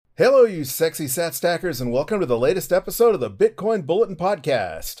Hello, you sexy sat stackers, and welcome to the latest episode of the Bitcoin Bulletin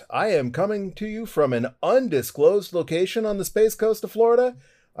Podcast. I am coming to you from an undisclosed location on the Space Coast of Florida.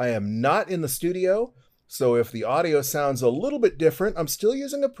 I am not in the studio, so if the audio sounds a little bit different, I'm still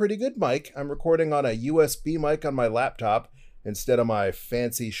using a pretty good mic. I'm recording on a USB mic on my laptop instead of my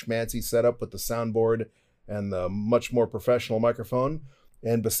fancy schmancy setup with the soundboard and the much more professional microphone.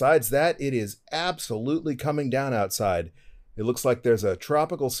 And besides that, it is absolutely coming down outside. It looks like there's a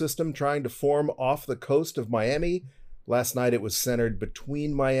tropical system trying to form off the coast of Miami. Last night it was centered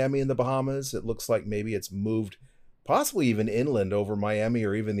between Miami and the Bahamas. It looks like maybe it's moved possibly even inland over Miami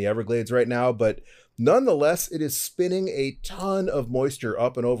or even the Everglades right now. But nonetheless, it is spinning a ton of moisture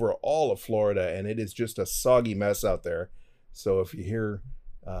up and over all of Florida, and it is just a soggy mess out there. So if you hear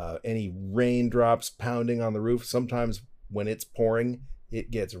any raindrops pounding on the roof, sometimes when it's pouring,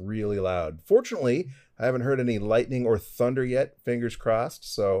 it gets really loud. Fortunately, I haven't heard any lightning or thunder yet, fingers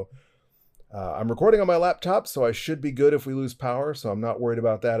crossed. So I'm recording on my laptop, so I should be good if we lose power, so I'm not worried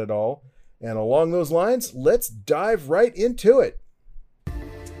about that at all. And along those lines, let's dive right into it.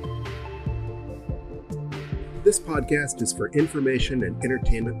 This podcast is for information and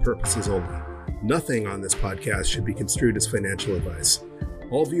entertainment purposes only. Nothing on this podcast should be construed as financial advice.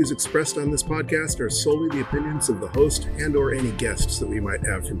 All views expressed on this podcast are solely the opinions of the host and or any guests that we might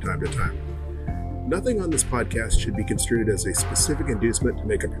have from time to time. Nothing on this podcast should be construed as a specific inducement to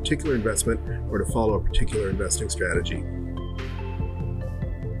make a particular investment or to follow a particular investing strategy.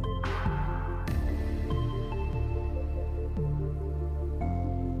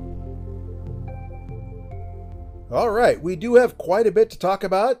 All right, we do have quite a bit to talk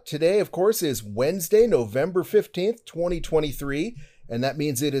about. Today, of course, is Wednesday, November 15th, 2023, and that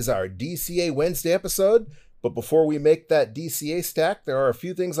means it is our DCA Wednesday episode. But before we make that DCA stack, there are a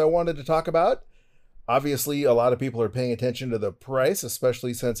few things I wanted to talk about. Obviously, a lot of people are paying attention to the price,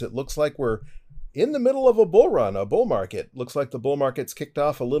 especially since it looks like we're in the middle of a bull run, a bull market. Looks like the bull market's kicked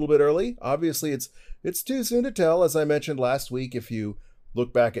off a little bit early. Obviously, it's too soon to tell. As I mentioned last week, if you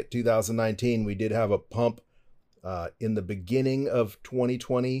look back at 2019, we did have a pump in the beginning of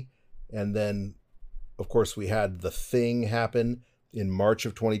 2020. And then, of course, we had the thing happen in March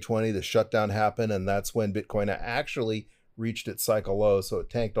of 2020. The shutdown happened, and that's when Bitcoin actually reached its cycle low. So it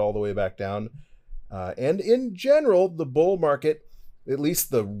tanked all the way back down. And in general, the bull market, at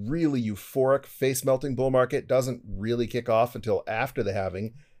least the really euphoric face-melting bull market, doesn't really kick off until after the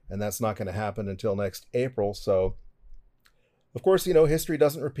halving, and that's not going to happen until next April. So, of course, history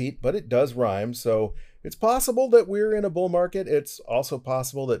doesn't repeat, but it does rhyme. So it's possible that we're in a bull market. It's also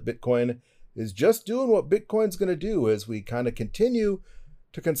possible that Bitcoin is just doing what Bitcoin's going to do as we kind of continue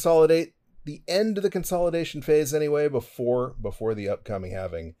to consolidate, the end of the consolidation phase anyway, before the upcoming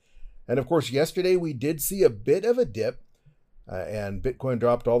halving. And of course, yesterday we did see a bit of a dip, and Bitcoin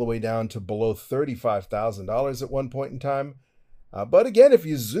dropped all the way down to below $35,000 at one point in time. But again, if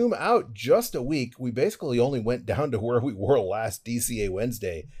you zoom out just a week, we basically only went down to where we were last DCA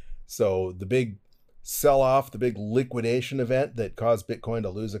Wednesday. So the big sell-off, the big liquidation event that caused Bitcoin to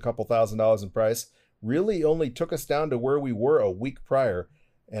lose a couple $1,000s in price really only took us down to where we were a week prior.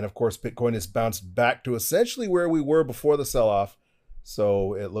 And of course, Bitcoin has bounced back to essentially where we were before the sell-off.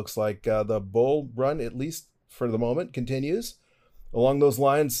 So it looks like the bull run, at least for the moment, continues. Along those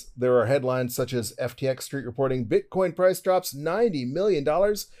lines, there are headlines such as FTX Street reporting Bitcoin price drops $90 million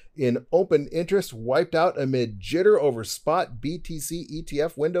in open interest wiped out amid jitter over spot BTC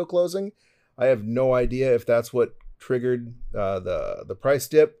ETF window closing. I have no idea if that's what triggered the price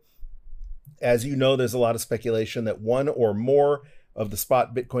dip. As you know, there's a lot of speculation that one or more of the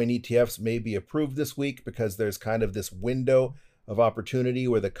spot Bitcoin ETFs may be approved this week because there's kind of this window of opportunity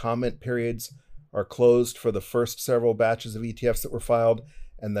where the comment periods are closed for the first several batches of ETFs that were filed,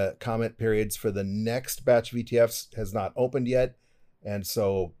 and the comment periods for the next batch of ETFs has not opened yet. And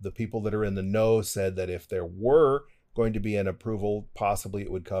so the people that are in the know said that if there were going to be an approval, possibly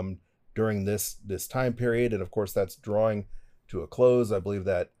it would come during this time period. And of course, that's drawing to a close. I believe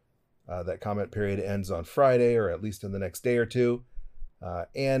that that comment period ends on Friday, or at least in the next day or two.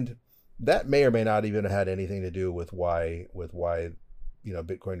 And that may or may not even have had anything to do with why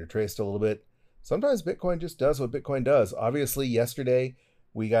Bitcoin retraced a little bit. Sometimes Bitcoin just does what Bitcoin does. Obviously, yesterday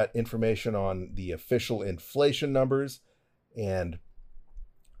we got information on the official inflation numbers, and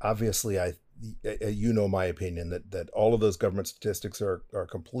obviously my opinion that all of those government statistics are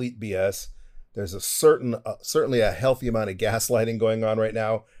complete BS. There's certainly a healthy amount of gaslighting going on right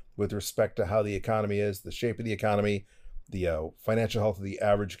now with respect to how the economy is, the shape of the economy, the financial health of the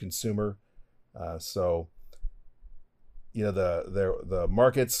average consumer. The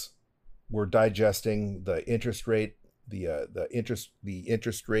markets were digesting the interest rate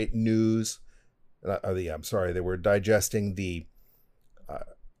interest rate news. They were digesting the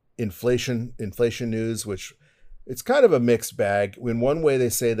inflation news, which it's kind of a mixed bag. In one way, they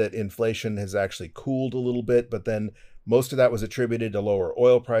say that inflation has actually cooled a little bit, but then most of that was attributed to lower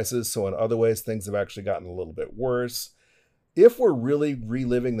oil prices. So in other ways, things have actually gotten a little bit worse. If we're really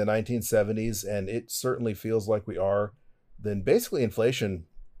reliving the 1970s, and it certainly feels like we are, then basically inflation,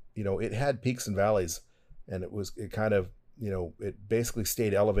 it had peaks and valleys, and it basically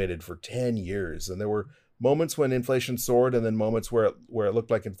stayed elevated for 10 years. And there were moments when inflation soared, and then moments where it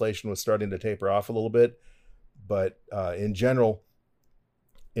looked like inflation was starting to taper off a little bit. But in general,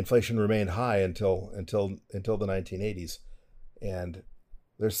 inflation remained high until the 1980s. And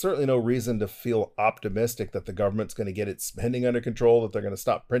there's certainly no reason to feel optimistic that the government's going to get its spending under control, that they're going to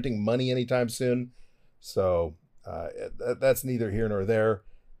stop printing money anytime soon. So that's neither here nor there.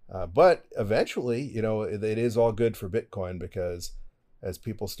 But eventually, it is all good for Bitcoin, because as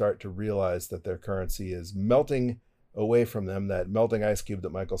people start to realize that their currency is melting away from them, that melting ice cube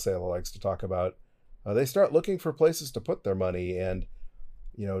that Michael Saylor likes to talk about, they start looking for places to put their money. And,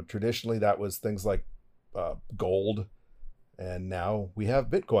 traditionally that was things like gold, and now we have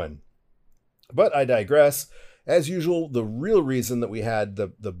Bitcoin. But I digress. As usual, the real reason that we had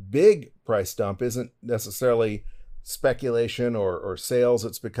the big price dump isn't necessarily speculation or sales.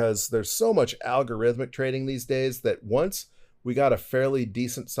 It's because there's so much algorithmic trading these days that once we got a fairly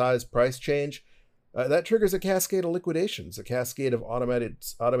decent sized price change, that triggers a cascade of liquidations, a cascade of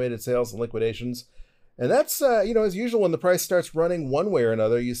automated sales and liquidations. And that's, as usual, when the price starts running one way or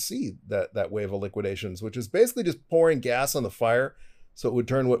another, you see that wave of liquidations, which is basically just pouring gas on the fire. So it would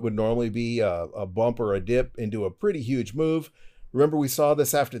turn what would normally be a bump or a dip into a pretty huge move. Remember, we saw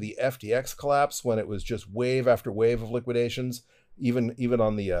this after the FTX collapse, when it was just wave after wave of liquidations. Even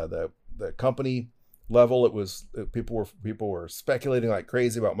on the company level, it was people were speculating like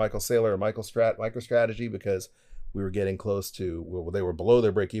crazy about Michael Saylor and MicroStrategy, because we were getting close to, they were below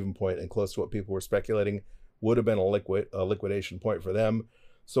their break-even point and close to what people were speculating would have been a liquidation point for them.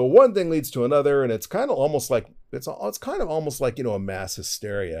 So one thing leads to another, and it's kind of almost like a mass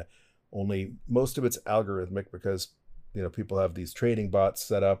hysteria. Only most of it's algorithmic, because people have these trading bots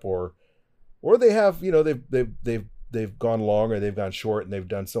set up, or they have they've gone long or they've gone short, and they've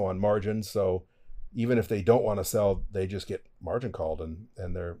done so on margin. So even if they don't want to sell, they just get margin called, and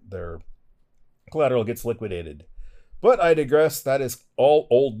their collateral gets liquidated. But I digress. That is all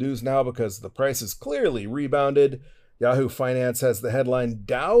old news now, because the price has clearly rebounded. Yahoo Finance has the headline,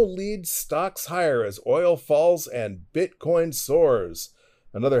 "Dow leads stocks higher as oil falls and Bitcoin soars."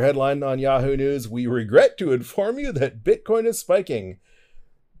 Another headline on Yahoo News, "We regret to inform you that Bitcoin is spiking."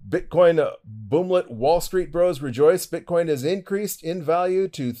 Bitcoin boomlet Wall Street bros rejoice. Bitcoin has increased in value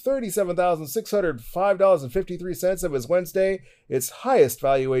to $37,605.53 of its Wednesday, its highest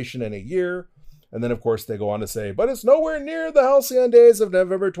valuation in a year. And then, of course, they go on to say, but it's nowhere near the halcyon days of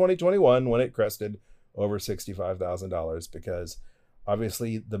November 2021, when it crested over $65,000, because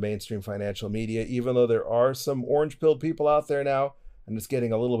obviously the mainstream financial media, even though there are some orange-pilled people out there now, and it's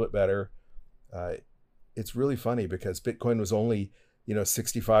getting a little bit better, it's really funny, because Bitcoin was only,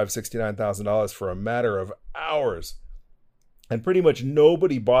 $65,000, $69,000 for a matter of hours. And pretty much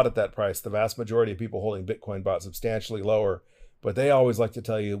nobody bought at that price. The vast majority of people holding Bitcoin bought substantially lower. But they always like to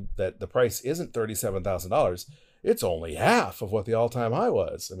tell you that the price isn't $37,000. It's only half of what the all-time high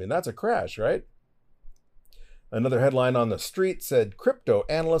was. I mean, that's a crash, right? Another headline on the street said, "Crypto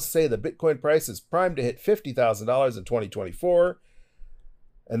analysts say the Bitcoin price is primed to hit $50,000 in 2024.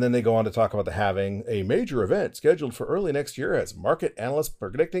 And then they go on to talk about the halving, "A major event scheduled for early next year, has market analysts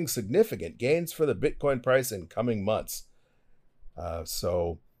predicting significant gains for the Bitcoin price in coming months."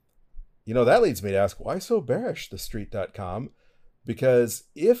 So that leads me to ask, why so bearish, thestreet.com? Because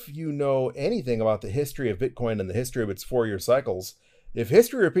if you know anything about the history of Bitcoin and the history of its 4-year cycles, if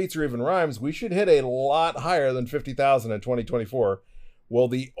history repeats or even rhymes, we should hit a lot higher than 50,000 in 2024. Well,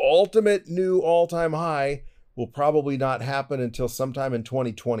 the ultimate new all-time high will probably not happen until sometime in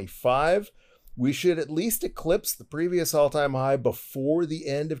 2025. We should at least eclipse the previous all-time high before the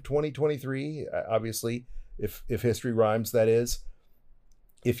end of 2023. Obviously, if history rhymes, that is.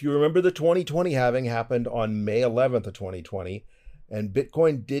 If you remember, the 2020 halving happened on May 11th of 2020, and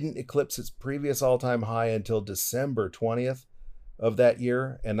Bitcoin didn't eclipse its previous all-time high until December 20th of that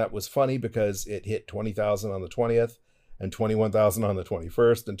year. And that was funny, because it hit 20,000 on the 20th, and 21,000 on the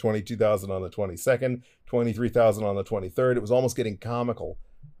 21st, and 22,000 on the 22nd, 23,000 on the 23rd. It was almost getting comical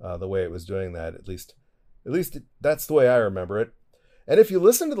the way it was doing that. At least that's the way I remember it. And if you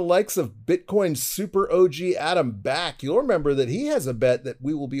listen to the likes of Bitcoin super OG Adam Back, you'll remember that he has a bet that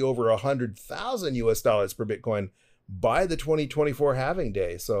we will be over $100,000 US per Bitcoin by the 2024 halving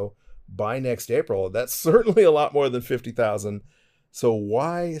day. So by next April, that's certainly a lot more than 50,000. So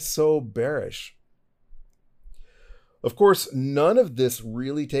why so bearish? Of course, none of this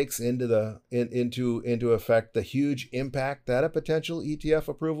really takes into effect the huge impact that a potential ETF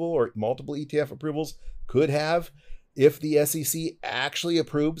approval or multiple ETF approvals could have if the SEC actually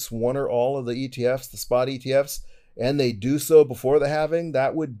approves one or all of the ETFs, the spot ETFs, and they do so before the halving.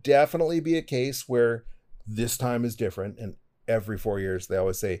 That would definitely be a case where this time is different. And every 4 years, they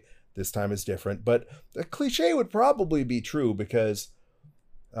always say this time is different. But the cliche would probably be true because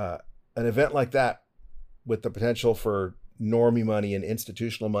an event like that, with the potential for normie money and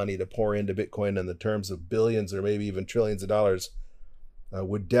institutional money to pour into Bitcoin in the terms of billions or maybe even trillions of dollars,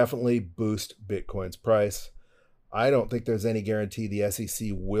 would definitely boost Bitcoin's price. I don't think there's any guarantee the SEC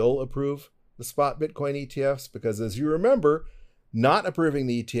will approve the spot Bitcoin ETFs because, as you remember, not approving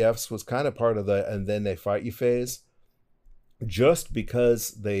the ETFs was kind of part of the and then they fight you phase. Just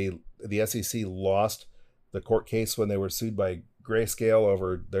because the SEC lost the court case when they were sued by Grayscale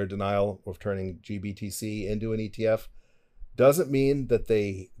over their denial of turning GBTC into an ETF doesn't mean that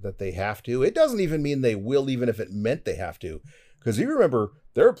they have to. It doesn't even mean they will, even if it meant they have to. Because you remember,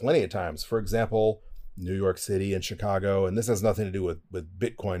 there are plenty of times, for example, New York City and Chicago, and this has nothing to do with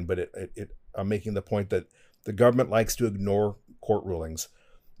Bitcoin, but I'm making the point that the government likes to ignore court rulings.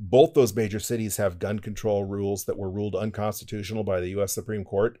 Both those major cities have gun control rules that were ruled unconstitutional by the U.S. Supreme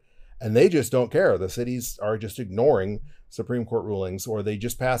Court, and they just don't care. The cities are just ignoring Supreme Court rulings, or they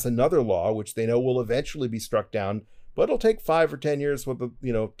just pass another law, which they know will eventually be struck down, but it'll take 5 or 10 years with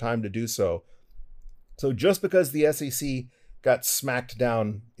the time to do so. So just because the SEC got smacked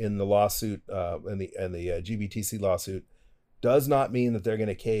down in the lawsuit, in the GBTC lawsuit, does not mean that they're going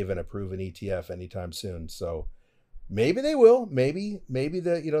to cave and approve an ETF anytime soon. So maybe they will. Maybe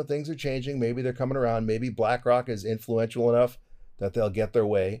the things are changing. Maybe they're coming around. Maybe BlackRock is influential enough that they'll get their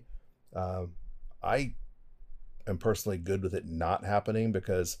way. I am personally good with it not happening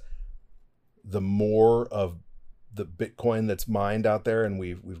because the more of the Bitcoin that's mined out there, and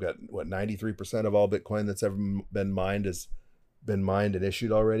we've got 93% of all Bitcoin that's ever been mined has been mined and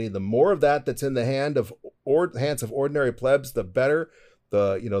issued already. The more of that's in the hands of ordinary plebs, the better.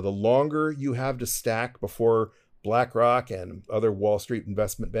 The longer you have to stack before BlackRock and other Wall Street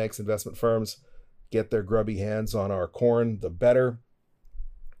investment banks, investment firms get their grubby hands on our corn, the better.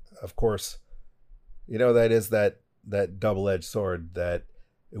 Of course, that is that double-edged sword that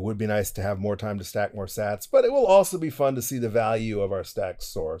it would be nice to have more time to stack more sats, but it will also be fun to see the value of our stacks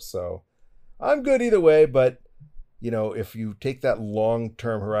soar. So I'm good either way, but if you take that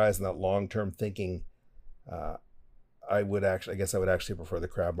long-term horizon, that long-term thinking, I guess I would actually prefer the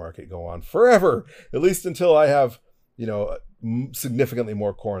crab market go on forever, at least until I have, significantly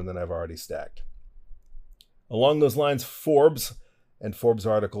more corn than I've already stacked. Along those lines, Forbes and Forbes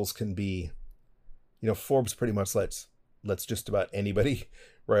articles can be, Forbes pretty much lets just about anybody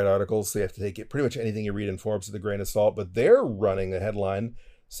write articles. So you have to take it, pretty much anything you read in Forbes with a grain of salt, but they're running a headline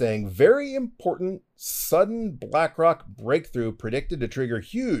saying very important sudden BlackRock breakthrough predicted to trigger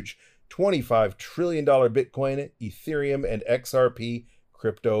huge $25 trillion Bitcoin, Ethereum, and XRP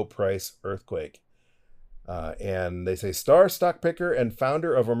crypto price earthquake. And they say star stock picker and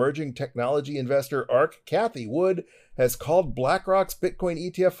founder of emerging technology investor ARK, Cathie Wood, has called BlackRock's Bitcoin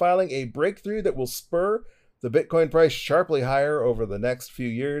ETF filing a breakthrough that will spur the Bitcoin price sharply higher over the next few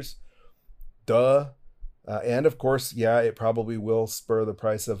years. And of course, it probably will spur the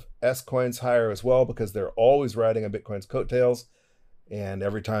price of S coins higher as well, because they're always riding on Bitcoin's coattails. And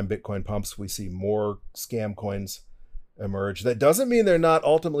every time Bitcoin pumps, we see more scam coins emerge. That doesn't mean they're not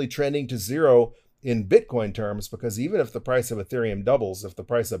ultimately trending to zero in Bitcoin terms, because even if the price of Ethereum doubles, if the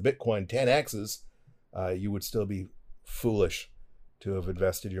price of Bitcoin 10x's, you would still be foolish to have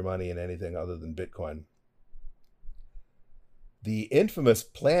invested your money in anything other than Bitcoin. The infamous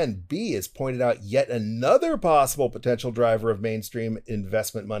Plan B has pointed out yet another possible potential driver of mainstream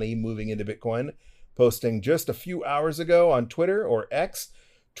investment money moving into Bitcoin, posting just a few hours ago on Twitter, or X,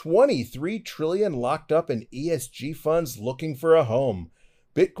 23 trillion locked up in ESG funds looking for a home.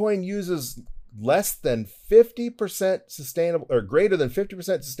 Bitcoin uses less than 50% sustainable, or greater than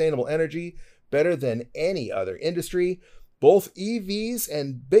 50% sustainable energy, better than any other industry. Both EVs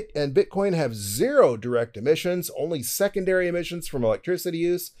and Bitcoin have zero direct emissions, only secondary emissions from electricity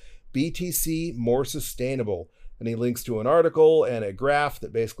use. BTC more sustainable. And he links to an article and a graph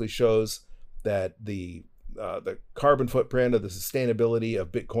that basically shows that the carbon footprint of the sustainability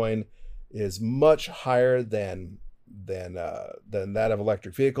of Bitcoin is much higher than that of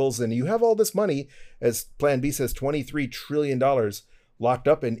electric vehicles. And you have all this money, as Plan B says, $23 trillion locked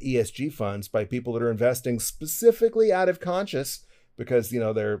up in ESG funds by people that are investing specifically out of conscience because,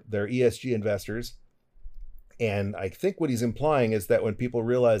 they're ESG investors. And I think what he's implying is that when people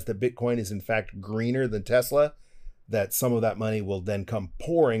realize that Bitcoin is in fact greener than Tesla, that some of that money will then come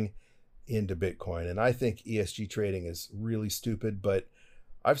pouring into Bitcoin. And I think ESG trading is really stupid, but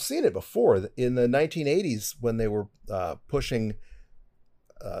I've seen it before. In the 1980s, when they were pushing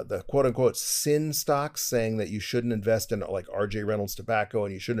the quote unquote sin stocks, saying that you shouldn't invest in like RJ Reynolds tobacco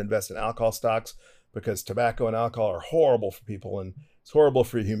and you shouldn't invest in alcohol stocks because tobacco and alcohol are horrible for people and it's horrible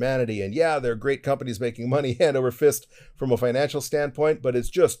for humanity. And yeah, they're great companies making money hand over fist from a financial standpoint, but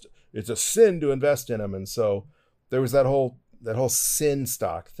it's a sin to invest in them. And so there was that whole sin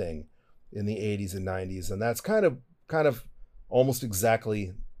stock thing in the 80s and 90s. And that's kind of almost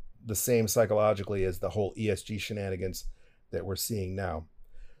exactly the same psychologically as the whole ESG shenanigans that we're seeing now.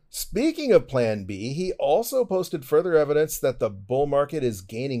 Speaking of Plan B, he also posted further evidence that the bull market is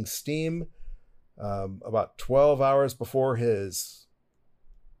gaining steam. About 12 hours before his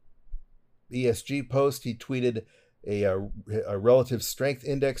ESG post, he tweeted a relative strength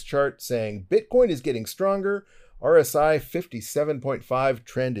index chart saying Bitcoin is getting stronger. RSI 57.5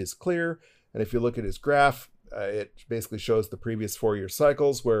 trend is clear. And if you look at his graph, it basically shows the previous 4-year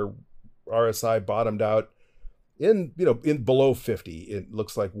cycles where RSI bottomed out in below 50. It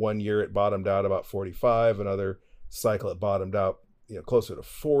looks like 1 year it bottomed out about 45. Another cycle it bottomed out closer to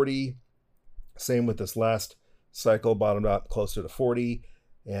 40. Same with this last cycle, bottomed out closer to 40.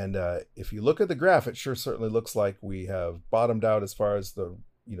 And if you look at the graph, it sure certainly looks like we have bottomed out as far as the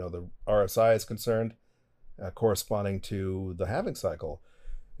RSI is concerned, corresponding to the halving cycle.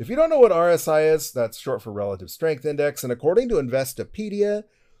 If you don't know what RSI is, that's short for Relative Strength Index. And according to Investopedia,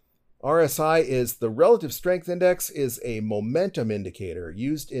 RSI is the Relative Strength Index is a momentum indicator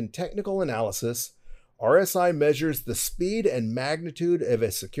used in technical analysis. RSI measures the speed and magnitude of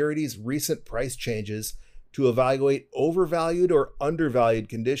a security's recent price changes to evaluate overvalued or undervalued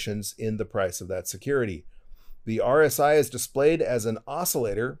conditions in the price of that security. The RSI is displayed as an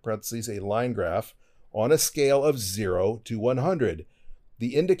oscillator, parentheses, a line graph, on a scale of 0 to 100.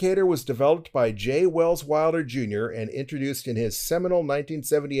 The indicator was developed by J. Wells Wilder Jr. and introduced in his seminal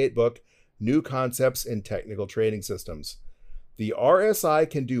 1978 book, New Concepts in Technical Trading Systems. The RSI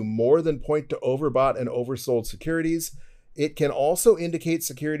can do more than point to overbought and oversold securities. It can also indicate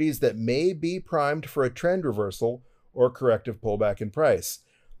securities that may be primed for a trend reversal or corrective pullback in price.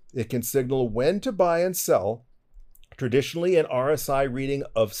 It can signal when to buy and sell. Traditionally, an RSI reading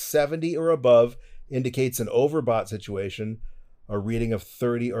of 70 or above indicates an overbought situation. A reading of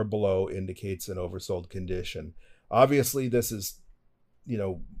 30 or below indicates an oversold condition. Obviously, this is,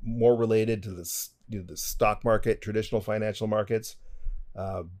 more related to the stock market, traditional financial markets.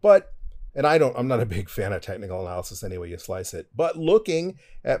 And I'm not a big fan of technical analysis any way you slice it. But looking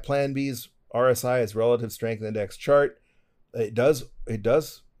at Plan B's RSI as Relative Strength Index chart, it does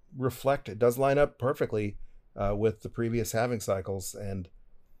reflect, it does line up perfectly with the previous halving cycles. And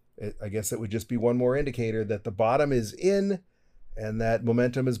I guess it would just be one more indicator that the bottom is in and that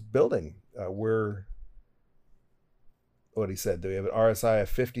momentum is building. What he said, we have an RSI of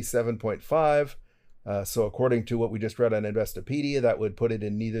 57.5. So according to what we just read on Investopedia, that would put it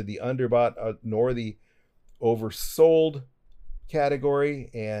in neither the underbought nor the oversold category.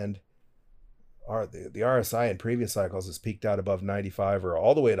 And the RSI in previous cycles has peaked out above 95 or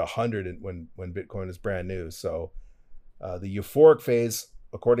all the way to 100 when Bitcoin is brand new. So the euphoric phase,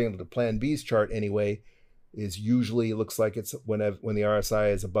 according to the Plan B's chart anyway, is usually, looks like it's when the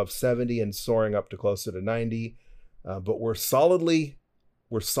RSI is above 70 and soaring up to closer to 90. But we're solidly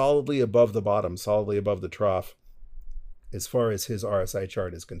above the bottom, solidly above the trough, as far as his RSI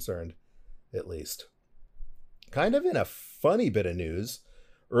chart is concerned, at least. Kind of in a funny bit of news,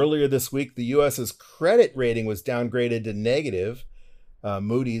 earlier this week, the U.S.'s credit rating was downgraded to negative.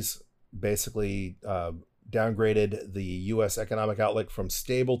 Moody's basically downgraded the U.S. economic outlook from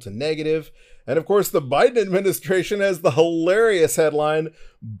stable to negative. And of course, the Biden administration has the hilarious headline,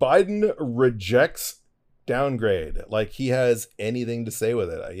 Biden rejects downgrade. Like he has anything to say with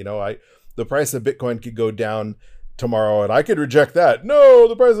it. The price of Bitcoin could go down tomorrow and I could reject that. No,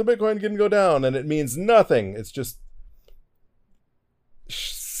 the price of Bitcoin can go down and it means nothing. It's just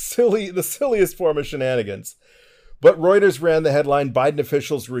silly, the silliest form of shenanigans. But Reuters ran the headline, Biden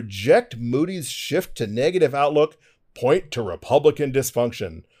officials reject Moody's shift to negative outlook, point to Republican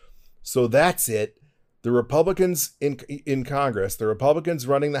dysfunction. So that's it. The Republicans in Congress, the Republicans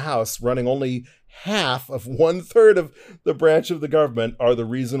running the House, running only half of 1/3 of the branch of the government, are the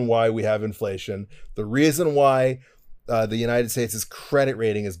reason why we have inflation, the reason why the United States' credit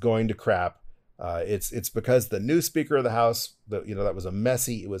rating is going to crap. It's because the new Speaker of the House, that was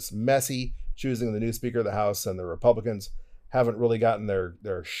it was messy choosing the new Speaker of the House, and the Republicans haven't really gotten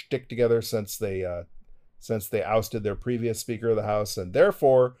their shtick together since they ousted their previous Speaker of the House, and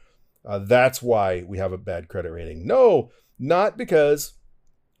therefore that's why we have a bad credit rating. No, not because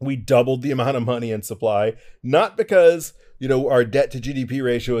we doubled the amount of money in supply, not because our debt to GDP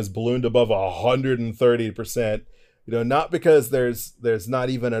ratio is ballooned above 130%. Not because there's not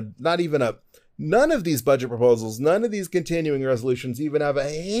even a none of these budget proposals, none of these continuing resolutions even have a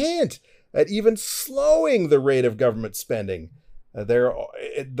hint at even slowing the rate of government spending.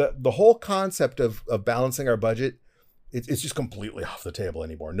 The whole concept of balancing our budget, it's just completely off the table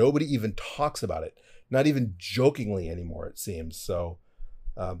anymore. Nobody even talks about it, not even jokingly anymore, it seems. So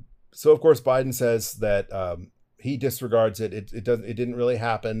of course Biden says that he disregards it. It didn't really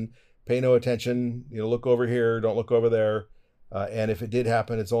happen. Pay no attention. Look over here. Don't look over there. And if it did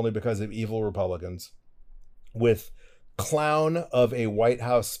happen, it's only because of evil Republicans. With clown of a White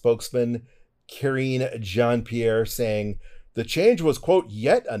House spokesman, Karine Jean-Pierre, saying the change was, quote,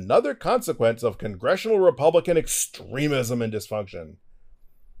 yet another consequence of congressional Republican extremism and dysfunction.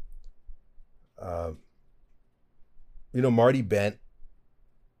 Marty Bent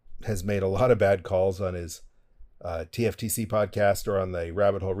has made a lot of bad calls on his TFTC podcast or on the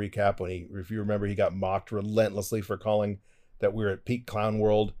Rabbit Hole Recap if you remember, he got mocked relentlessly for calling that we were at peak clown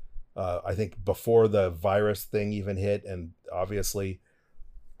world. I think before the virus thing even hit, and obviously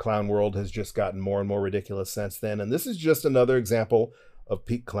clown world has just gotten more and more ridiculous since then. And this is just another example of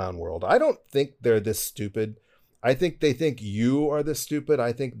peak clown world. I don't think they're this stupid. I think they think you are this stupid.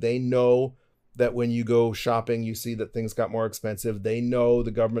 I think they know that when you go shopping, you see that things got more expensive. They know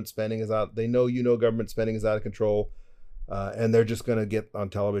the government spending is out. They know government spending is out of control. And they're just going to get on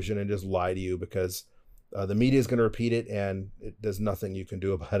television and just lie to you because the media is going to repeat it, and there's nothing you can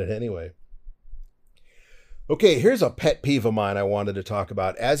do about it anyway. Okay, here's a pet peeve of mine I wanted to talk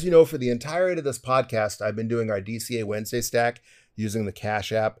about. As you know, for the entirety of this podcast, I've been doing our DCA Wednesday stack using the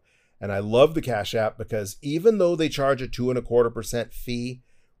Cash App. And I love the Cash App because even though they charge a 2.25% fee,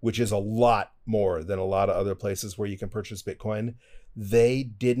 which is a lot more than a lot of other places where you can purchase Bitcoin, they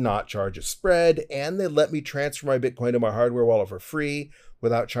did not charge a spread, and they let me transfer my Bitcoin to my hardware wallet for free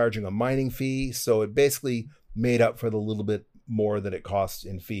without charging a mining fee. So it basically made up for the little bit more that it costs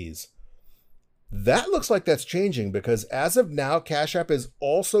in fees. That looks like that's changing because as of now, Cash App is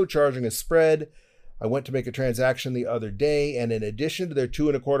also charging a spread. I went to make a transaction the other day, and in addition to their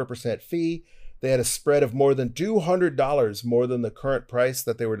 2.25% fee, they had a spread of more than $200 more than the current price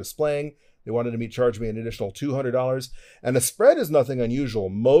that they were displaying. They wanted to charge me an additional $200. And a spread is nothing unusual.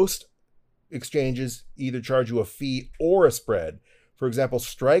 Most exchanges either charge you a fee or a spread. For example,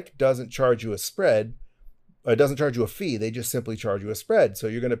 Strike doesn't charge you a spread. It doesn't charge you a fee. They just simply charge you a spread. So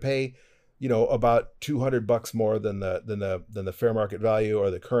you're going to pay, about $200 more than the fair market value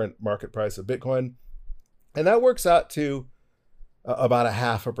or the current market price of Bitcoin. And that works out to about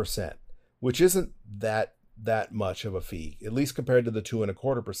 0.5%, which isn't that much of a fee, at least compared to the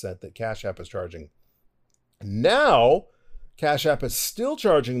 2.25% that Cash App is charging. Now, Cash App is still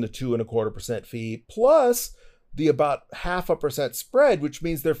charging the 2.25% fee plus the about 0.5% spread, which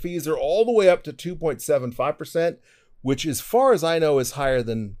means their fees are all the way up to 2.75%, which, as far as I know, is higher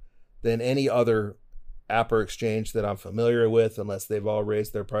than any other app or exchange that I'm familiar with, unless they've all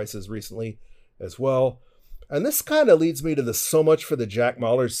raised their prices recently as well. And this kind of leads me to the so much for the Jack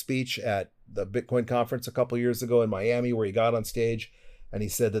Mallers speech at the Bitcoin conference a couple years ago in Miami, where he got on stage and he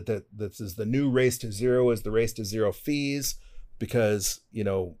said that this is the new race to zero, is the race to zero fees, because,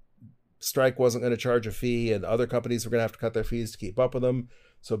 Strike wasn't going to charge a fee and other companies were going to have to cut their fees to keep up with them.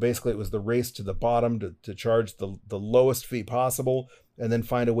 So basically it was the race to the bottom to charge the lowest fee possible and then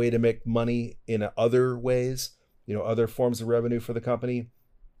find a way to make money in other ways, other forms of revenue for the company.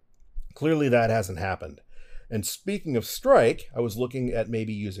 Clearly that hasn't happened. And speaking of Strike, I was looking at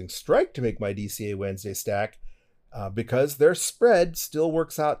maybe using Strike to make my DCA Wednesday stack because their spread still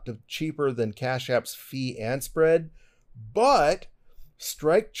works out to cheaper than Cash App's fee and spread, but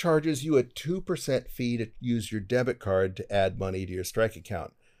Strike charges you a 2% fee to use your debit card to add money to your Strike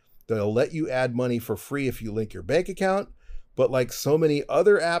account. They'll let you add money for free if you link your bank account, but like so many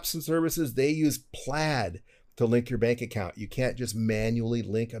other apps and services, they use Plaid to link your bank account. You can't just manually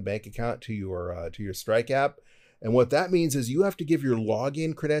link a bank account to your Strike app. And what that means is you have to give your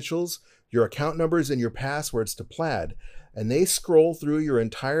login credentials, your account numbers, and your passwords to Plaid. And they scroll through your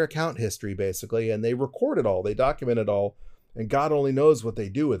entire account history, basically, and they record it all. They document it all. And God only knows what they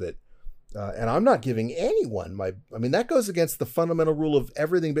do with it. And I'm not giving anyone that goes against the fundamental rule of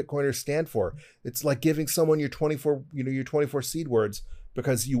everything Bitcoiners stand for. It's like giving someone your 24 seed words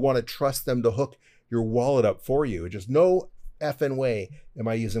because you want to trust them to hook your wallet up for you. Just no effing way am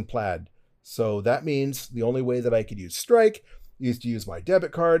I using Plaid. So that means the only way that I could use Strike is to use my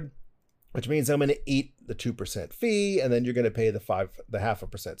debit card, which means I'm going to eat the 2% fee, and then you're going to pay the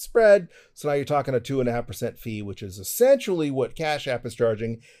 0.5% spread. So now you're talking a 2.5% fee, which is essentially what Cash App is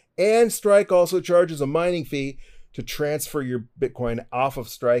charging. And Strike also charges a mining fee to transfer your Bitcoin off of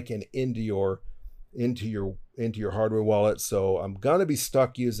Strike and into your hardware wallet. So I'm going to be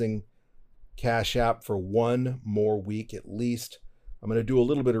stuck using Cash App for one more week at least. I'm going to do a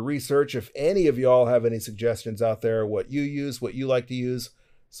little bit of research. If any of y'all have any suggestions out there, what you use, what you like to use,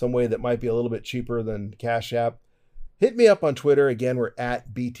 some way that might be a little bit cheaper than Cash App, hit me up on Twitter. Again, we're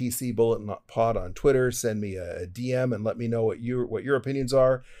at BTC Bulletin Pod on Twitter. Send me a DM and let me know what your opinions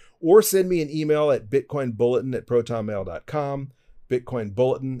are. Or send me an email at bitcoinbulletin@protonmail.com,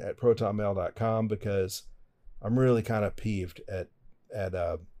 bitcoinbulletin@protonmail.com, because I'm really kind of peeved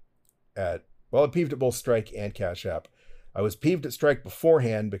I'm peeved at both Strike and Cash App. I was peeved at Strike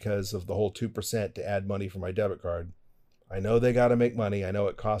beforehand because of the whole 2% to add money for my debit card. I know they got to make money. I know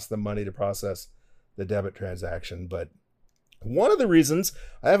it costs them money to process the debit transaction, but one of the reasons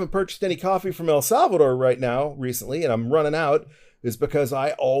I haven't purchased any coffee from El Salvador recently, and I'm running out, is because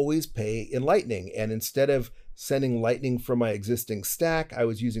I always pay in Lightning. And instead of sending Lightning from my existing stack, I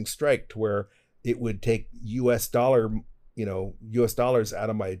was using Strike, to where it would take US dollars out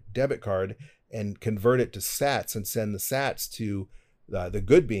of my debit card and convert it to sats and send the sats to the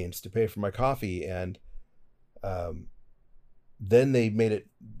Good Beans to pay for my coffee. And then they made it,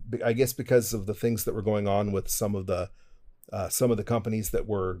 I guess, because of the things that were going on with some of the companies that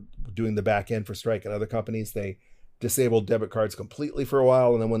were doing the back end for Strike and other companies, they disabled debit cards completely for a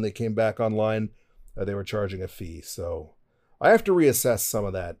while. And then when they came back online, they were charging a fee. So I have to reassess some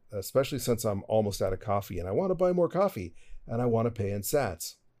of that, especially since I'm almost out of coffee and I want to buy more coffee and I want to pay in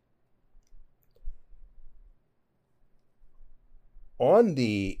sats. On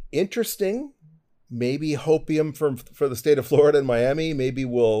the interesting, maybe hopium for the state of Florida and Miami, maybe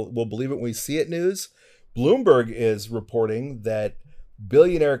we'll believe it when we see it news, Bloomberg is reporting that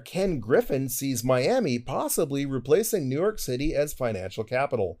billionaire Ken Griffin sees Miami possibly replacing New York City as financial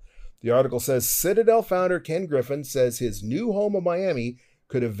capital. The article says Citadel founder Ken Griffin says his new home of Miami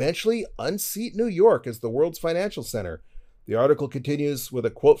could eventually unseat New York as the world's financial center. The article continues with a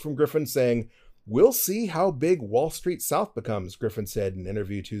quote from Griffin saying, "We'll see how big Wall Street South becomes," Griffin said in an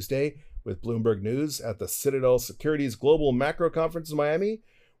interview Tuesday with Bloomberg News at the Citadel Securities Global Macro Conference in Miami.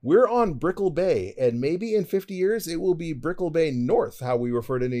 "We're on Brickell Bay, and maybe in 50 years it will be Brickell Bay North, how we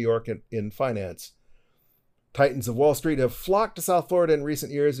refer to New York in finance." Titans of Wall Street have flocked to South Florida in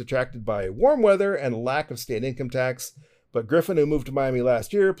recent years, attracted by warm weather and lack of state income tax. But Griffin, who moved to Miami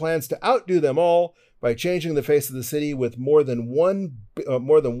last year, plans to outdo them all by changing the face of the city with more than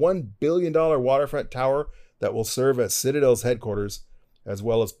 $1 billion waterfront tower that will serve as Citadel's headquarters, as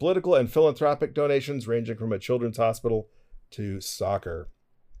well as political and philanthropic donations ranging from a children's hospital to soccer.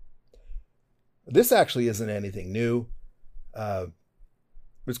 This actually isn't anything new.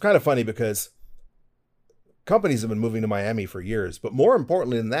 It's kind of funny because companies have been moving to Miami for years, but more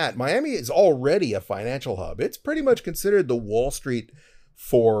importantly than that, Miami is already a financial hub. It's pretty much considered the Wall Street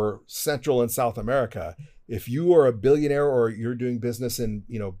for Central and South America. If you are a billionaire or you're doing business in,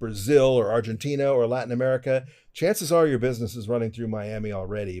 Brazil or Argentina or Latin America, chances are your business is running through Miami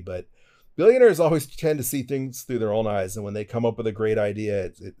already. But billionaires always tend to see things through their own eyes, and when they come up with a great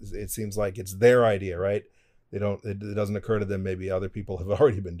idea, it seems like it's their idea, right? It doesn't occur to them maybe other people have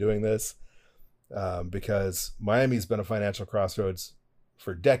already been doing this, because Miami's been a financial crossroads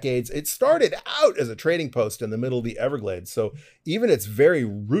for decades. It started out as a trading post in the middle of the Everglades, so even its very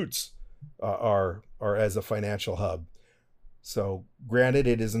roots are as a financial hub. So granted,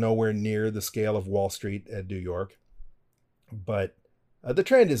 it is nowhere near the scale of Wall Street at New York, but the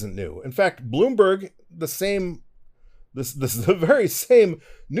trend isn't new. In fact, Bloomberg, this is the very same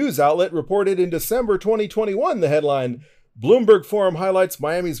news outlet, reported in December 2021 the headline, "Bloomberg Forum highlights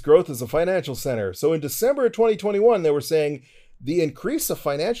Miami's growth as a financial center." So in December 2021, they were saying the increase of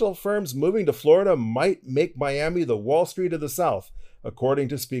financial firms moving to Florida might make Miami the Wall Street of the South, according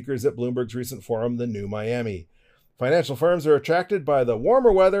to speakers at Bloomberg's recent forum, The New Miami. "Financial firms are attracted by the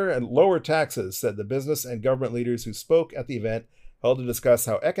warmer weather and lower taxes," said the business and government leaders who spoke at the event, held to discuss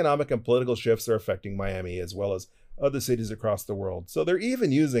how economic and political shifts are affecting Miami, as well as other cities across the world. So they're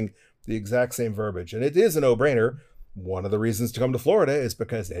even using the exact same verbiage. And it is a no-brainer. One of the reasons to come to Florida is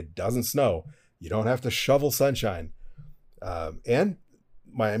because it doesn't snow. You don't have to shovel sunshine. And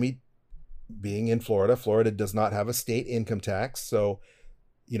Miami being in Florida, Florida does not have a state income tax. So,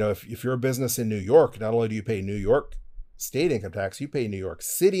 if you're a business in New York, not only do you pay New York state income tax. You pay New York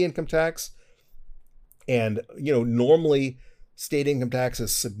City income tax. And, normally state income tax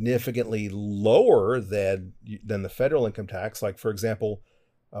is significantly lower than the federal income tax. Like, for example,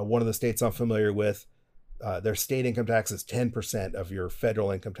 one of the states I'm familiar with, their state income tax is 10% of your federal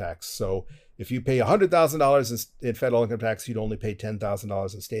income tax. So if you pay $100,000 in federal income tax, you'd only pay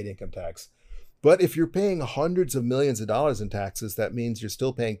 $10,000 in state income tax. But if you're paying hundreds of millions of dollars in taxes, that means you're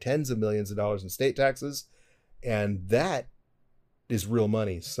still paying tens of millions of dollars in state taxes. And that is real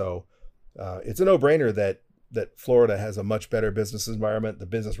money. So it's a no-brainer that Florida has a much better business environment. The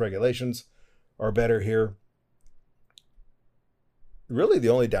business regulations are better here. Really, the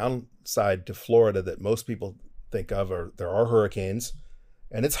only downside to Florida that most people think of there are hurricanes,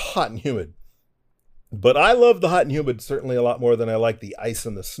 and it's hot and humid. But I love the hot and humid certainly a lot more than I like the ice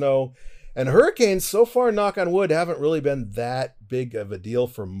and the snow. And hurricanes, so far, knock on wood, haven't really been that big of a deal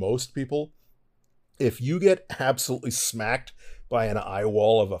for most people. If you get absolutely smacked by an eye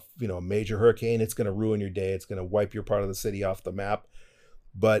wall of a major hurricane, it's going to ruin your day. It's going to wipe your part of the city off the map.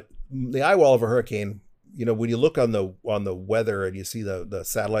 But the eye wall of a hurricane, when you look on the weather and you see the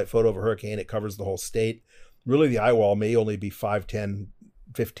satellite photo of a hurricane, it covers the whole state. Really, the eye wall may only be 5, 10,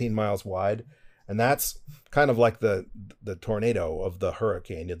 15 miles wide. And that's kind of like the tornado of the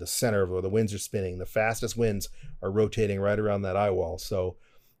hurricane, the center where the winds are spinning. The fastest winds are rotating right around that eye wall. So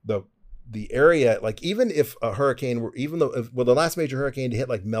the area, like even if a hurricane were, the last major hurricane to hit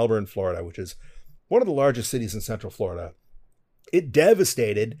like Melbourne, Florida, which is one of the largest cities in Central Florida, it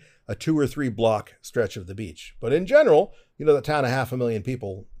devastated a 2 or 3 block stretch of the beach. But in general, the town of 500,000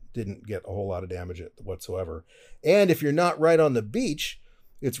 people didn't get a whole lot of damage whatsoever. And if you're not right on the beach,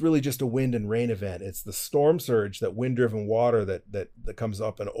 it's really just a wind and rain event. It's the storm surge, that wind-driven water that comes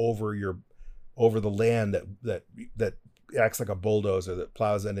up and over the land that acts like a bulldozer that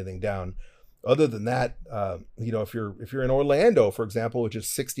plows anything down. Other than that, if you're in Orlando, for example, which is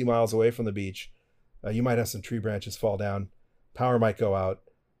 60 miles away from the beach, you might have some tree branches fall down, power might go out,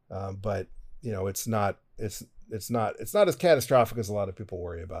 but it's not as catastrophic as a lot of people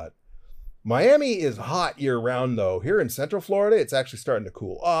worry about. Miami is hot year round though. Here in Central Florida, it's actually starting to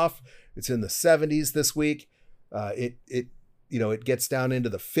cool off. It's in the 70s this week. It gets down into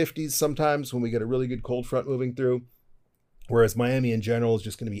the 50s sometimes when we get a really good cold front moving through. Whereas Miami in general is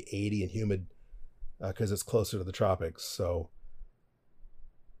just going to be 80 and humid because it's closer to the tropics. So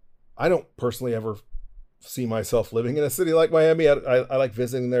I don't personally ever see myself living in a city like Miami. I like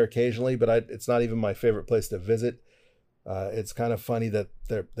visiting there occasionally, but it's not even my favorite place to visit. It's kind of funny that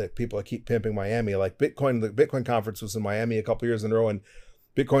people keep pimping Miami. Like the Bitcoin conference was in Miami a couple years in a row, and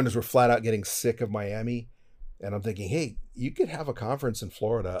Bitcoiners were flat out getting sick of Miami. And I'm thinking, hey, you could have a conference in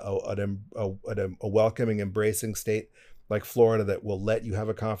Florida, a welcoming, embracing state like Florida that will let you have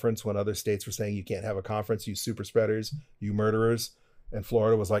a conference when other states were saying you can't have a conference, you super spreaders, you murderers. And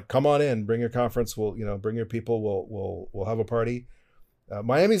Florida was like, come on in, bring your conference. Bring your people. We'll have a party.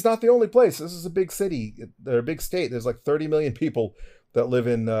 Miami's not the only place. This is a big city. They're a big state. There's like 30 million people that live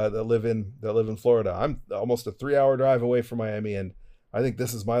in Florida. I'm almost a 3-hour drive away from Miami, and I think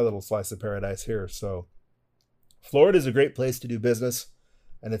this is my little slice of paradise here. So Florida is a great place to do business,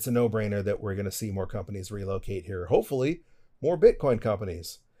 and it's a no-brainer that we're going to see more companies relocate here. Hopefully, more Bitcoin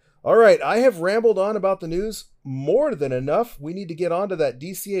companies. All right, I have rambled on about the news more than enough. We need to get on to that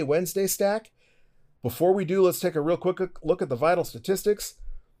DCA Wednesday stack. Before we do, let's take a real quick look at the vital statistics.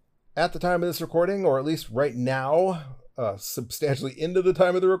 At the time of this recording, or at least right now, substantially into the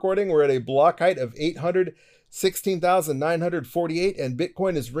time of the recording, we're at a block height of 816,948, and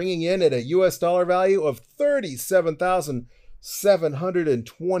Bitcoin is ringing in at a US dollar value of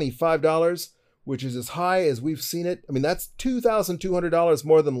 $37,725, which is as high as we've seen it. I mean, that's $2,200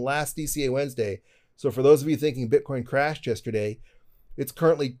 more than last DCA Wednesday. So for those of you thinking Bitcoin crashed yesterday, it's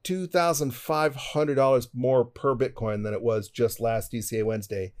currently $2,500 more per Bitcoin than it was just last DCA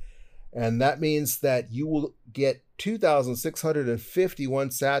Wednesday. And that means that you will get 2,651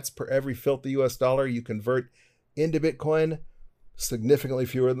 sats per every filthy US dollar you convert into Bitcoin, significantly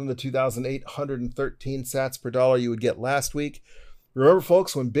fewer than the 2,813 sats per dollar you would get last week. Remember,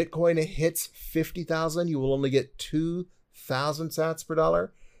 folks, when Bitcoin hits 50,000, you will only get 2,000 sats per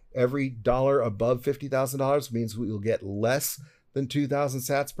dollar. Every dollar above $50,000 means we will get less than 2,000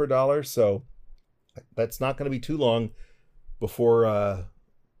 sats per dollar. So that's not going to be too long before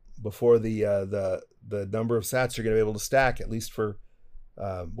the number of sats you're going to be able to stack, at least for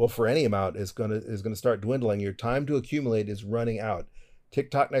any amount, is going to start dwindling. Your time to accumulate is running out.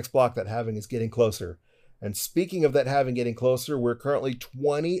 TikTok next block, that halving is getting closer. And speaking of that halving getting closer, we're currently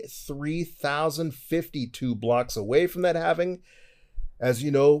 23,052 blocks away from that halving. As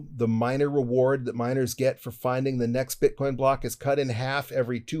you know, the miner reward that miners get for finding the next Bitcoin block is cut in half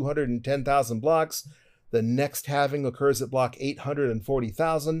every 210,000 blocks. The next halving occurs at block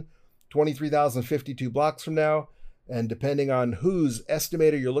 840,000, 23,052 blocks from now. And depending on whose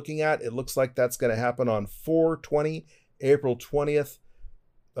estimator you're looking at, it looks like that's going to happen on 4/20, April 20th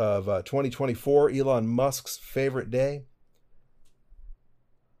of 2024, Elon Musk's favorite day.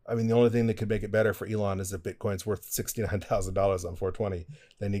 I mean, the only thing that could make it better for Elon is if Bitcoin's worth $69,000 on 4/20.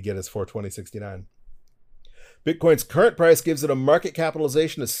 Then he'd get his 420.69. Bitcoin's current price gives it a market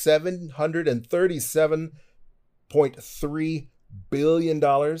capitalization of $737.3 billion,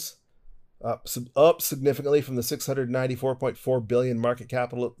 up significantly from the $694.4 billion market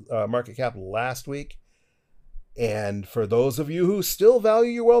capital last week. And for those of you who still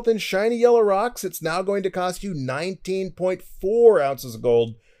value your wealth in shiny yellow rocks, it's now going to cost you 19.4 ounces of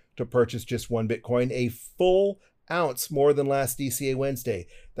gold to purchase just one Bitcoin, a full ounce more than last DCA Wednesday.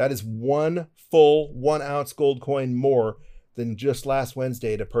 That is one full 1 ounce gold coin more than just last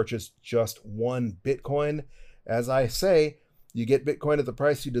Wednesday to purchase just one Bitcoin. As I say, you get Bitcoin at the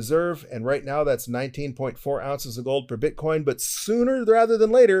price you deserve, and right now that's 19.4 ounces of gold per Bitcoin. But sooner rather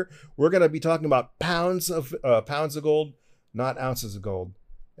than later, we're going to be talking about pounds of gold, not ounces of gold,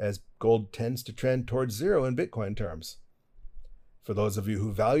 as gold tends to trend towards zero in Bitcoin terms. For those of you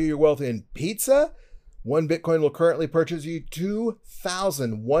who value your wealth in pizza, one Bitcoin will currently purchase you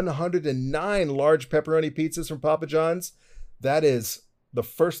 2,109 large pepperoni pizzas from Papa John's. That is the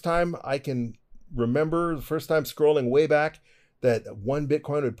first time I can remember, the first time scrolling way back, that one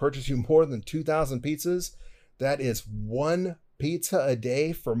Bitcoin would purchase you more than 2,000 pizzas. That is one pizza a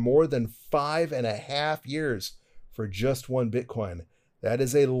day for more than 5.5 years for just one Bitcoin. That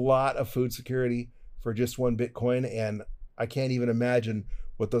is a lot of food security for just one Bitcoin, and I can't even imagine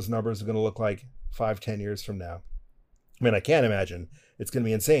what those numbers are going to look like 5-10 years from now. I mean, I can't imagine. It's going to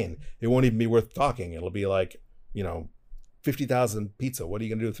be insane. It won't even be worth talking. It'll be like, 50,000 pizza. What are you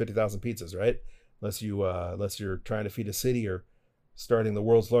going to do with 50,000 pizzas, right? Unless you're trying to feed a city or starting the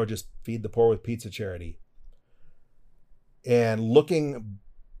world's largest Feed the Poor with Pizza charity. And getting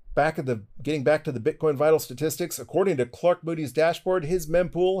back to the Bitcoin vital statistics, according to Clark Moody's dashboard, his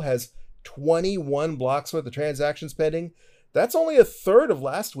mempool has 21 blocks worth of transactions pending. That's only a third of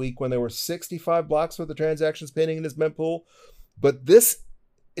last week when there were 65 blocks worth of transactions pending in his mempool. But this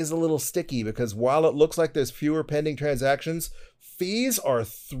is a little sticky because while it looks like there's fewer pending transactions, fees are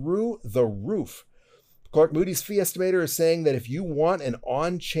through the roof. Clark Moody's fee estimator is saying that if you want an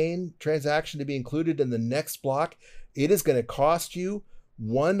on-chain transaction to be included in the next block, it is going to cost you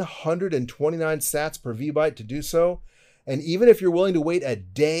 129 sats per VByte to do so. And even if you're willing to wait a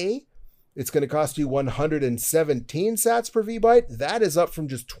day, it's going to cost you 117 sats per VByte. That is up from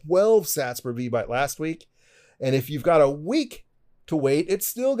just 12 sats per VByte last week. And if you've got a week to wait, it's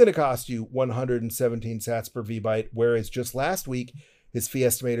still going to cost you 117 sats per VByte, whereas just last week, his fee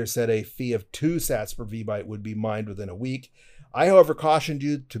estimator said a fee of 2 sats per VByte would be mined within a week. I, however, cautioned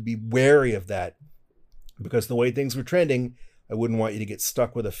you to be wary of that because the way things were trending, I wouldn't want you to get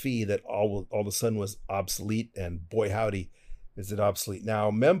stuck with a fee that all of a sudden was obsolete, and boy howdy, is it obsolete now.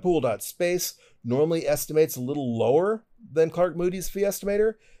 Mempool.space normally estimates a little lower than Clark Moody's fee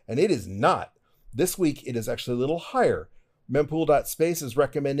estimator, and it is not. This week, it is actually a little higher. Mempool.space is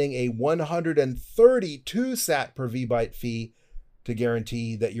recommending a 132 sat per VByte fee to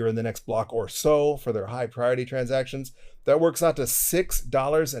guarantee that you're in the next block or so for their high priority transactions. That works out to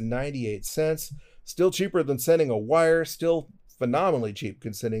 $6.98. Still cheaper than sending a wire, still phenomenally cheap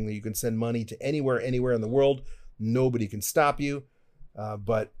considering that you can send money to anywhere in the world. Nobody can stop you,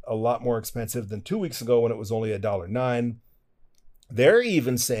 but a lot more expensive than 2 weeks ago when it was only $1.09. They're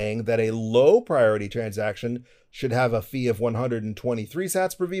even saying that a low priority transaction should have a fee of 123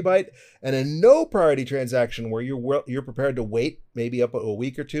 sats per VByte, and a no priority transaction where you're prepared to wait maybe up a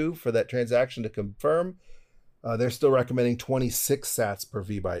week or two for that transaction to confirm, they're still recommending 26 sats per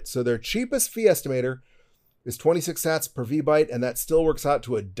VByte. So their cheapest fee estimator is 26 sats per VByte, and that still works out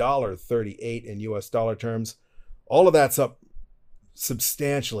to $1.38 in US dollar terms. All of that's up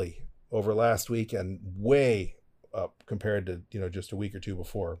substantially over last week and way up compared to just a week or two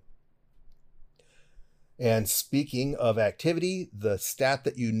before. And speaking of activity, the stat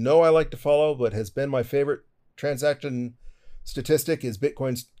that I like to follow but has been my favorite transaction statistic is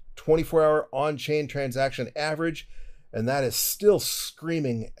Bitcoin's 24-hour on-chain transaction average, and that is still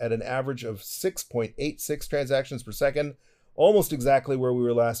screaming at an average of 6.86 transactions per second, almost exactly where we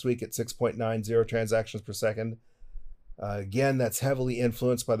were last week at 6.90 transactions per second. Again, that's heavily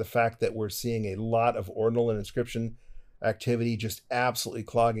influenced by the fact that we're seeing a lot of ordinal and inscription activity just absolutely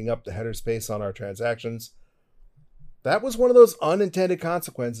clogging up the header space on our transactions. That was one of those unintended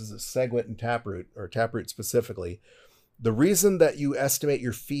consequences of SegWit and Taproot, or Taproot specifically. The reason that you estimate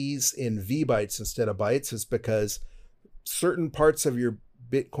your fees in V bytes instead of bytes is because certain parts of your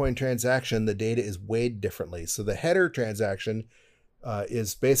Bitcoin transaction, the data is weighed differently. So the header transaction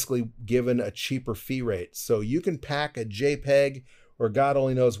is basically given a cheaper fee rate. So you can pack a JPEG or God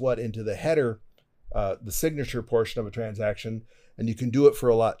only knows what into the header, the signature portion of a transaction, and you can do it for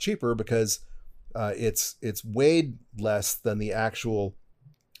a lot cheaper because it's weighed less than the actual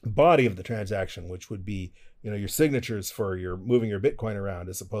body of the transaction, which would be your signatures for your moving your Bitcoin around,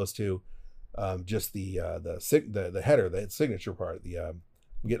 as opposed to just the header, the signature part.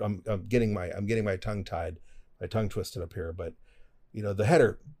 I'm getting my tongue tied, my tongue twisted up here, but the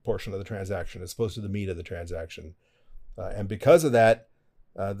header portion of the transaction as opposed to the meat of the transaction, and because of that,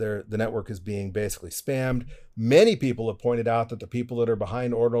 the network is being basically spammed. Many people have pointed out that the people that are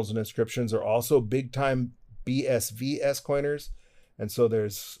behind ordinals and inscriptions are also big time BSV coiners, and so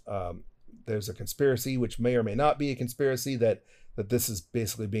there's a conspiracy, which may or may not be a conspiracy, that this is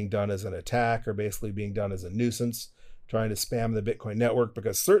basically being done as an attack or basically being done as a nuisance, trying to spam the Bitcoin network,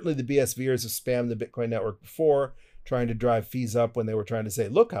 because certainly the BSVers have spammed the Bitcoin network before, trying to drive fees up when they were trying to say,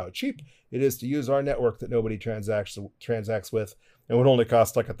 look how cheap it is to use our network that nobody transacts with, and would only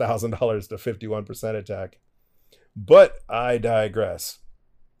cost like $1,000 to 51% attack. But I digress.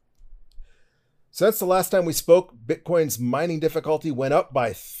 Since the last time we spoke, Bitcoin's mining difficulty went up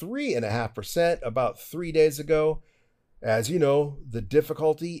by 3.5% about 3 days ago. As you know, the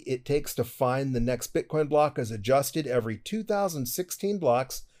difficulty it takes to find the next Bitcoin block is adjusted every 2016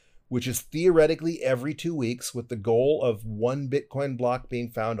 blocks, which is theoretically every 2 weeks, with the goal of one Bitcoin block being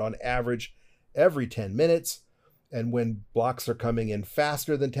found on average every 10 minutes. And when blocks are coming in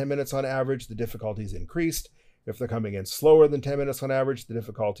faster than 10 minutes on average, the difficulty is increased. If they're coming in slower than 10 minutes on average, the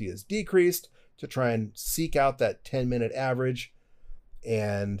difficulty is decreased to try and seek out that 10-minute average.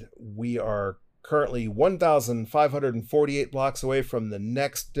 And we are currently 1,548 blocks away from the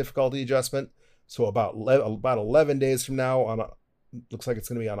next difficulty adjustment. So about 11 days from now, looks like it's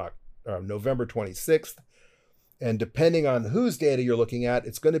going to be on November 26th. And depending on whose data you're looking at,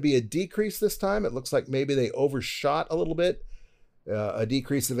 it's going to be a decrease this time. It looks like maybe they overshot a little bit, a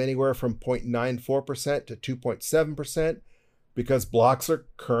decrease of anywhere from 0.94% to 2.7%, because blocks are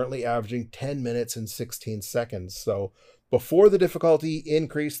currently averaging 10 minutes and 16 seconds. So before the difficulty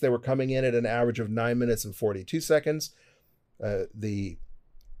increase, they were coming in at an average of 9 minutes and 42 seconds. The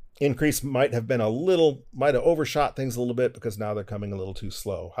increase might have overshot things a little bit because now they're coming a little too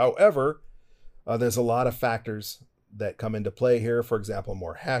slow. However, there's a lot of factors that come into play here. For example,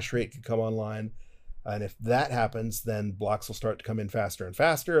 more hash rate could come online. And if that happens, then blocks will start to come in faster and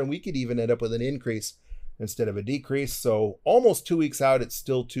faster. And we could even end up with an increase instead of a decrease. So almost 2 weeks out, it's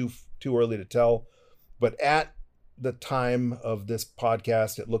still too early to tell. But at the time of this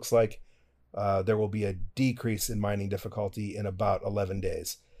podcast, it looks like there will be a decrease in mining difficulty in about 11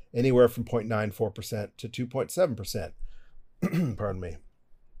 days, anywhere from 0.94% to 2.7%. Pardon me.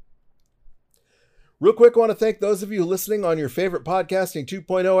 Real quick, I want to thank those of you listening on your favorite Podcasting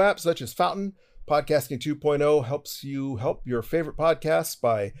 2.0 apps, such as Fountain. Podcasting 2.0 helps you help your favorite podcasts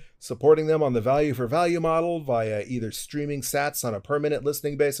by supporting them on the value for value model via either streaming sats on a per minute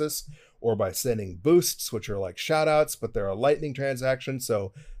listening basis or by sending boosts, which are like shout outs, but they're a Lightning transaction.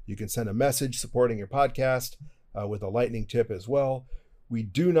 So you can send a message supporting your podcast with a Lightning tip as well. We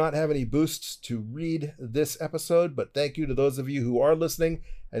do not have any boosts to read this episode, but thank you to those of you who are listening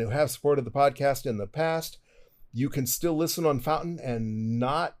and who have supported the podcast in the past. You can still listen on Fountain and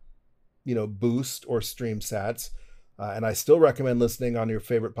not, boost or stream sats. And I still recommend listening on your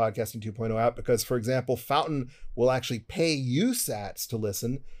favorite Podcasting 2.0 app because, for example, Fountain will actually pay you sats to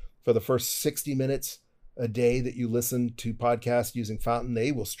listen for the first 60 minutes a day that you listen to podcasts using Fountain.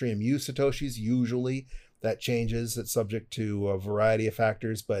 They will stream you Satoshis usually. That changes. It's subject to a variety of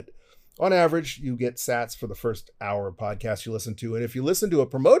factors, but on average, you get sats for the first hour of podcast you listen to. And if you listen to a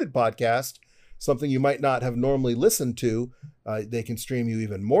promoted podcast, something you might not have normally listened to, they can stream you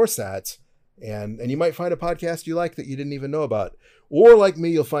even more sats. And you might find a podcast you like that you didn't even know about. Or like me,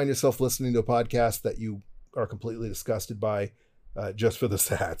 you'll find yourself listening to a podcast that you are completely disgusted by just for the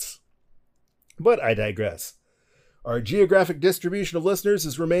sats. But I digress. Our geographic distribution of listeners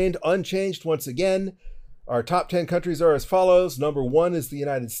has remained unchanged once again. Our top 10 countries are as follows. Number 1 is the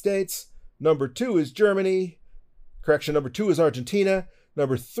United States. Number 2 is Germany. Number 2 is Argentina.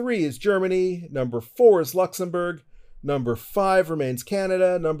 Number 3 is Germany. Number 4 is Luxembourg. Number 5 remains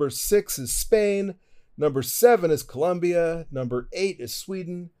Canada. Number 6 is Spain. Number 7 is Colombia. Number 8 is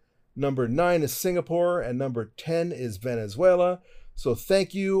Sweden. Number 9 is Singapore. And number 10 is Venezuela. So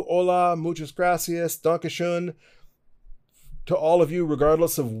thank you. Hola. Muchas gracias. Dankeschön. to all of you,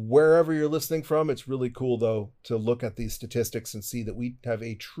 regardless of wherever you're listening from. It's really cool, though, to look at these statistics and see that we have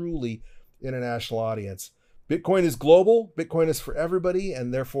a truly international audience. Bitcoin is global. Bitcoin is for everybody,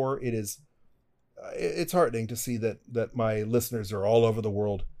 and therefore it's heartening to see that my listeners are all over the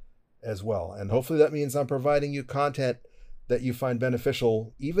world as well. And hopefully that means I'm providing you content that you find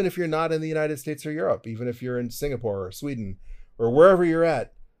beneficial, even if you're not in the United States or Europe, even if you're in Singapore or Sweden or wherever you're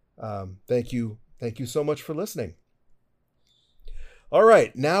at. Thank you so much for listening. All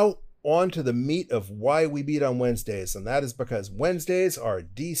right, now on to the meat of why we meet on Wednesdays, and that is because Wednesdays are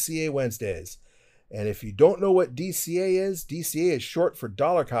DCA Wednesdays. And if you don't know what DCA is short for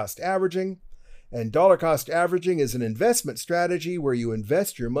dollar cost averaging. And dollar cost averaging is an investment strategy where you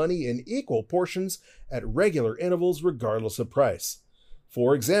invest your money in equal portions at regular intervals regardless of price.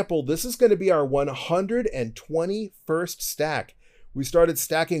 For example, this is going to be our 121st stack. We started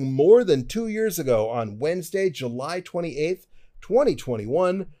stacking more than 2 years ago on Wednesday, July 28th,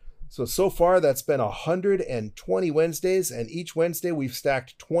 2021. So far that's been 120 Wednesdays, and each Wednesday we've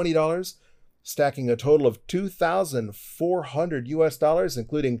stacked $20, stacking a total of $2,400 US,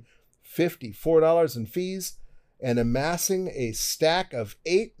 including $54 in fees, and amassing a stack of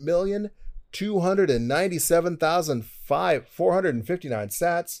 8,297,459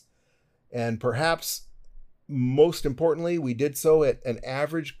 sats. And perhaps most importantly, we did so at an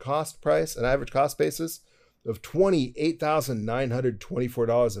average cost basis of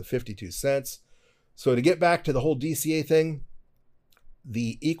 $28,924.52. So to get back to the whole DCA thing,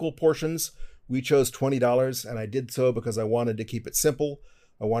 the equal portions, we chose $20, and I did so because I wanted to keep it simple.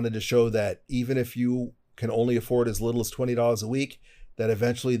 I wanted to show that even if you can only afford as little as $20 a week, that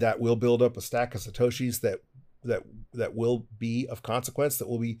eventually that will build up a stack of Satoshis that will be of consequence, that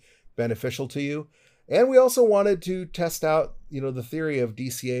will be beneficial to you. And we also wanted to test out, the theory of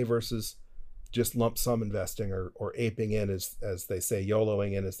DCA versus just lump sum investing or aping in, as they say,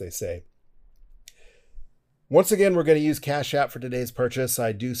 YOLOing in, as they say. Once again, we're going to use Cash App for today's purchase.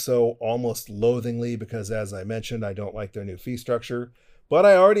 I do so almost loathingly because, as I mentioned, I don't like their new fee structure. But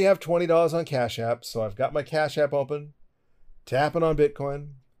I already have $20 on Cash App, so I've got my Cash App open, tapping on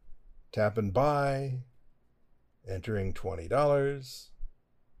Bitcoin, tapping buy, entering $20,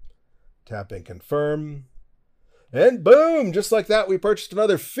 tapping confirm, and boom, just like that, we purchased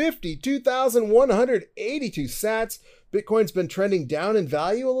another 52,182 sats. Bitcoin's been trending down in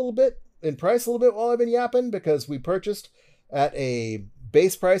value a little bit, in price a little bit while I've been yapping, because we purchased at a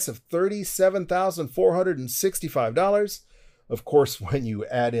base price of $37,465. Of course, when you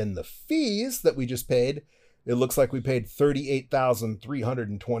add in the fees that we just paid, it looks like we paid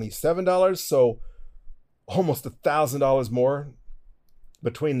 $38,327. So almost $1,000 more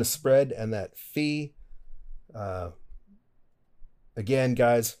between the spread and that fee. Again,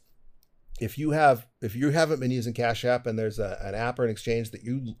 guys, if you haven't been using Cash App and there's an app or an exchange that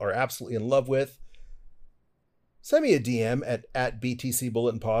you are absolutely in love with, send me a DM at BTC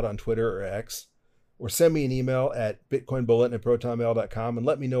Bulletin Pod on Twitter or X. Or send me an email at bitcoinbulletin@protonmail.com and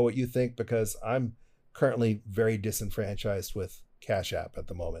let me know what you think, because I'm currently very disenfranchised with Cash App at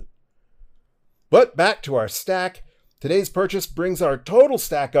the moment. But back to our stack. Today's purchase brings our total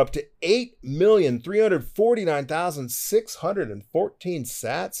stack up to 8,349,614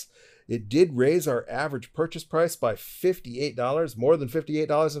 sats. It did raise our average purchase price by $58, more than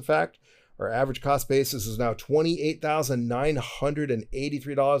 $58 in fact. Our average cost basis is now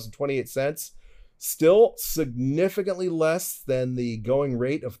 $28,983.28. Still significantly less than the going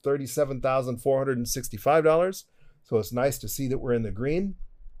rate of $37,465. So it's nice to see that we're in the green.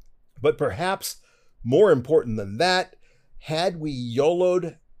 But perhaps more important than that, had we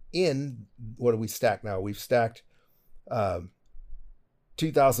YOLO'd in, what do we stack now? We've stacked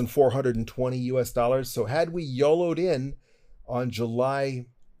 $2,420 US. So had we YOLO'd in on July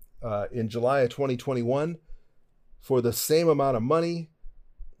of 2021 for the same amount of money,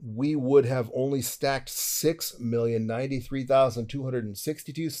 we would have only stacked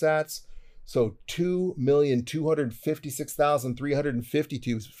 6,093,262 sats. So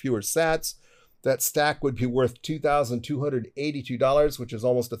 2,256,352 fewer sats. That stack would be worth $2,282, which is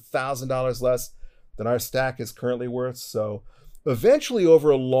almost $1,000 less than our stack is currently worth. So eventually, over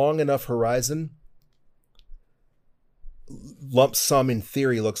a long enough horizon, lump sum in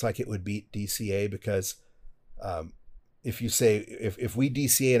theory looks like it would beat DCA, because if you say, if we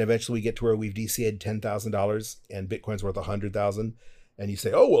DCA and eventually we get to where we've DCA'd $10,000 and Bitcoin's worth $100,000, and you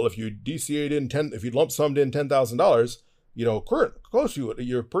say, oh, well, if you DCA'd if you lump summed in $10,000, your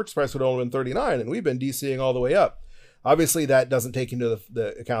purchase price would only been $39, and we've been DCAing all the way up. Obviously, that doesn't take into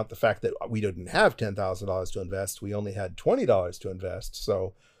the account the fact that we didn't have $10,000 to invest. We only had $20 to invest.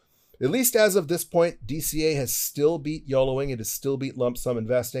 So at least as of this point, DCA has still beat YOLOing. It has still beat lump sum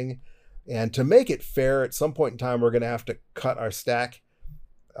investing. And to make it fair, at some point in time, we're going to have to cut our stack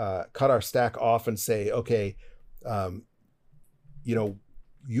off and say, okay,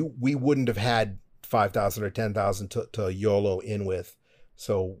 we wouldn't have had 5,000 or 10,000 to YOLO in with.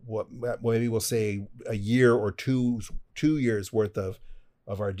 So maybe we'll say a year or 2 years worth of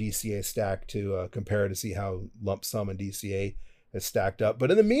our DCA stack to compare to see how lump sum and DCA has stacked up. But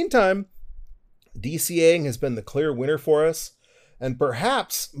in the meantime, DCAing has been the clear winner for us. And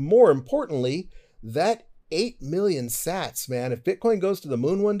perhaps more importantly, that 8 million sats, man, if Bitcoin goes to the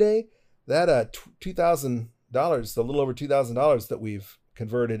moon one day, that $2,000, a little over $2,000 that we've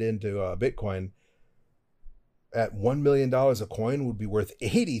converted into Bitcoin at $1 million a coin would be worth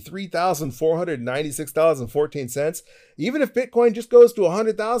 $83,496.14. Even if Bitcoin just goes to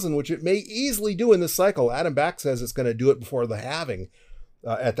 100,000, which it may easily do in this cycle, Adam Back says it's going to do it before the halving.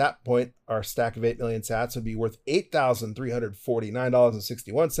 At that point, our stack of 8 million sats would be worth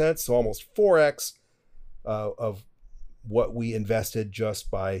 $8,349.61, so almost 4x of what we invested just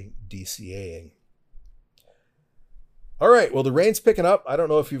by DCAing. All right, well, the rain's picking up. I don't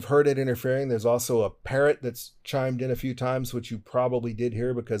know if you've heard it interfering. There's also a parrot that's chimed in a few times, which you probably did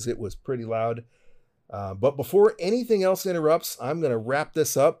hear because it was pretty loud. But before anything else interrupts, I'm going to wrap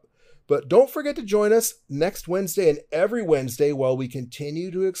this up. But don't forget to join us next Wednesday and every Wednesday while we continue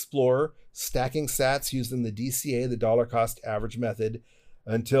to explore stacking sats using the DCA, the dollar cost average method,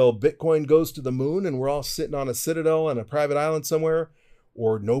 until Bitcoin goes to the moon and we're all sitting on a citadel on a private island somewhere,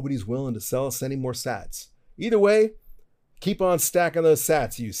 or nobody's willing to sell us any more sats. Either way, keep on stacking those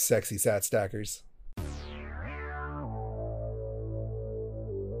sats, you sexy sat stackers.